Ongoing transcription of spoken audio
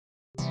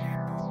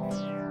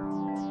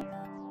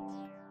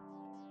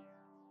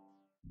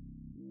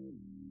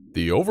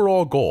The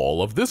overall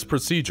goal of this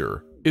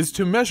procedure is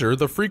to measure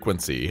the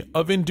frequency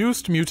of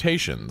induced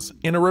mutations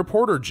in a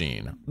reporter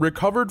gene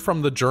recovered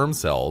from the germ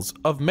cells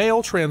of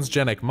male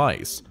transgenic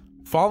mice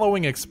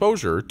following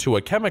exposure to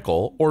a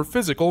chemical or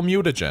physical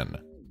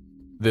mutagen.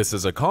 This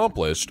is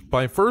accomplished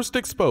by first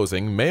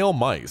exposing male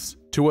mice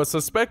to a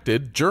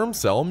suspected germ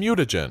cell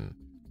mutagen.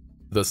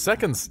 The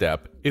second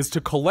step is to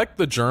collect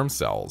the germ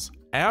cells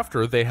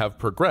after they have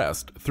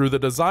progressed through the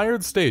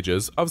desired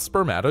stages of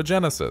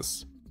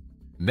spermatogenesis.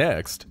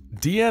 Next,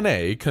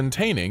 DNA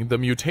containing the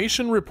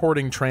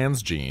mutation-reporting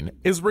transgene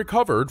is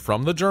recovered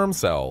from the germ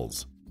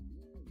cells.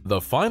 The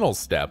final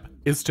step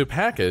is to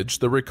package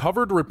the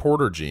recovered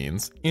reporter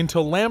genes into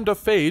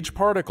lambda-phage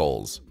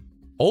particles.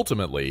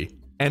 Ultimately,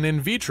 an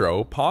in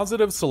vitro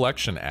positive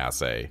selection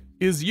assay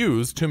is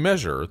used to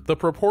measure the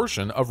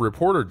proportion of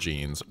reporter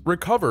genes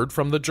recovered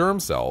from the germ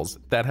cells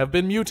that have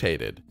been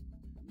mutated.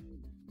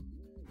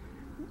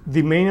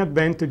 The main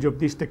advantage of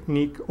this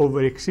technique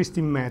over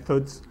existing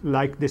methods,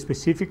 like the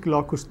specific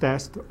locus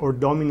test or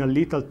dominant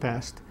lethal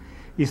test,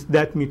 is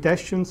that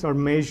mutations are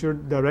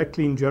measured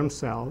directly in germ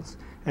cells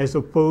as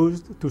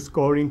opposed to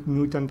scoring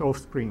mutant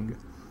offspring.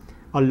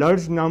 A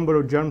large number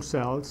of germ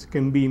cells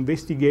can be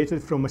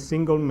investigated from a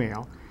single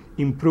male,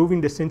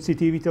 improving the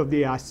sensitivity of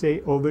the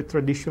assay over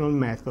traditional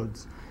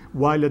methods,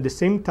 while at the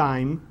same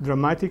time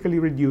dramatically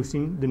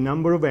reducing the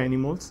number of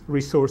animals,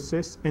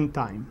 resources, and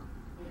time.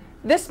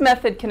 This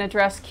method can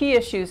address key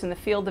issues in the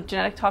field of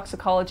genetic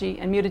toxicology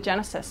and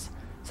mutagenesis,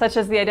 such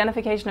as the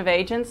identification of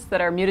agents that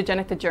are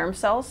mutagenic to germ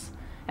cells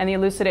and the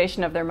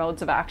elucidation of their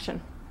modes of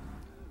action.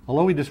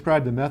 Although we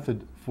described the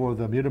method for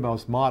the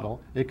mutamouse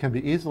model, it can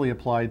be easily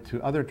applied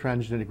to other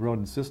transgenic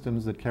rodent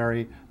systems that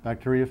carry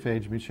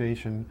bacteriophage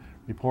mutation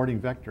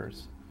reporting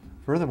vectors.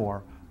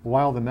 Furthermore,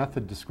 while the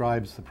method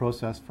describes the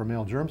process for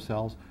male germ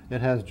cells, it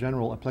has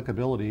general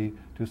applicability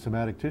to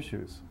somatic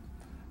tissues.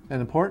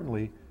 And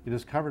importantly, it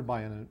is covered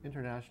by an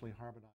internationally harmonized